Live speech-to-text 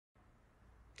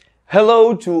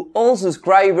Hello to all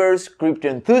subscribers, crypto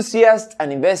enthusiasts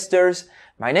and investors.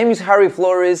 My name is Harry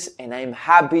Flores and I'm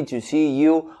happy to see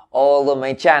you all on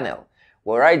my channel,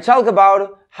 where I talk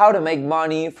about how to make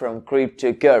money from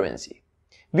cryptocurrency.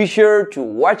 Be sure to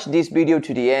watch this video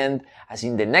to the end, as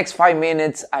in the next 5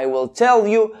 minutes I will tell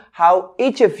you how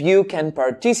each of you can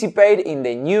participate in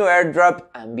the new airdrop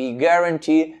and be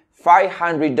guaranteed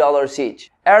 $500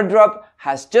 each. Airdrop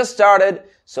has just started,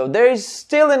 so there is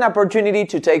still an opportunity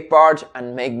to take part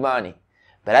and make money.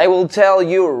 But I will tell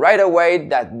you right away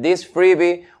that this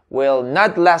freebie will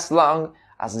not last long,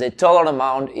 as the total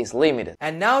amount is limited.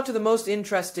 And now to the most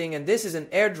interesting, and this is an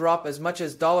airdrop as much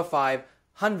as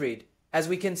 $500. As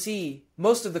we can see,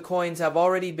 most of the coins have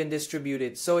already been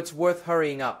distributed, so it's worth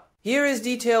hurrying up. Here is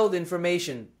detailed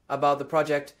information about the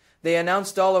project. They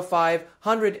announced $500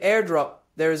 airdrop.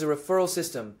 There is a referral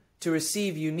system. To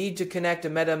receive, you need to connect a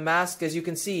MetaMask. As you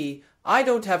can see, I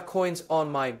don't have coins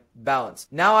on my balance.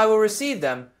 Now I will receive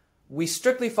them. We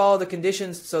strictly follow the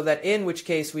conditions so that in which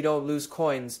case we don't lose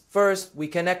coins. First, we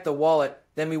connect the wallet,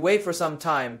 then we wait for some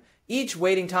time. Each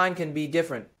waiting time can be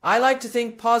different. I like to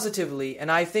think positively,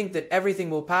 and I think that everything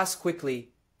will pass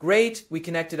quickly. Great, we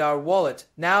connected our wallet.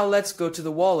 Now let's go to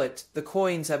the wallet. The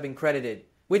coins have been credited,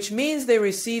 which means they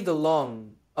received the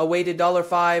long-awaited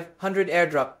 $500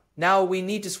 airdrop. Now we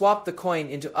need to swap the coin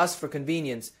into US for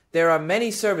convenience. There are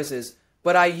many services,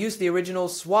 but I use the original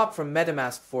swap from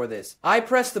MetaMask for this. I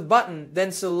press the button,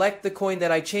 then select the coin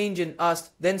that I change in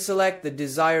US, then select the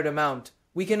desired amount.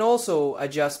 We can also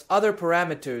adjust other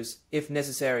parameters if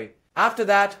necessary. After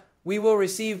that, we will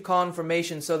receive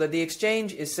confirmation so that the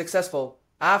exchange is successful.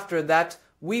 After that,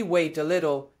 we wait a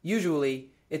little, usually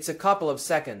it's a couple of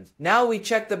seconds. Now we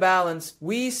check the balance.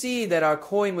 We see that our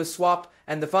coin was swapped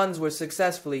and the funds were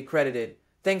successfully credited.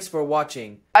 Thanks for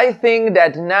watching. I think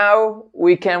that now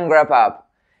we can wrap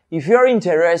up. If you are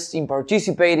interested in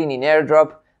participating in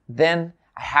airdrop, then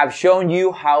I have shown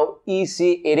you how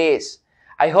easy it is.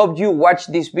 I hope you watch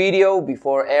this video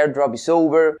before airdrop is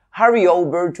over. Hurry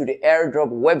over to the airdrop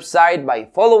website by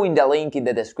following the link in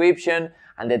the description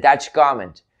and the attached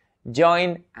comment.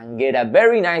 Join and get a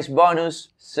very nice bonus.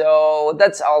 So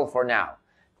that's all for now.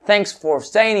 Thanks for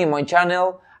staying in my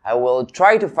channel. I will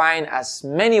try to find as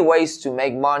many ways to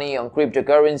make money on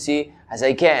cryptocurrency as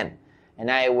I can, and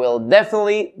I will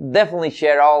definitely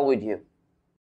share all with you.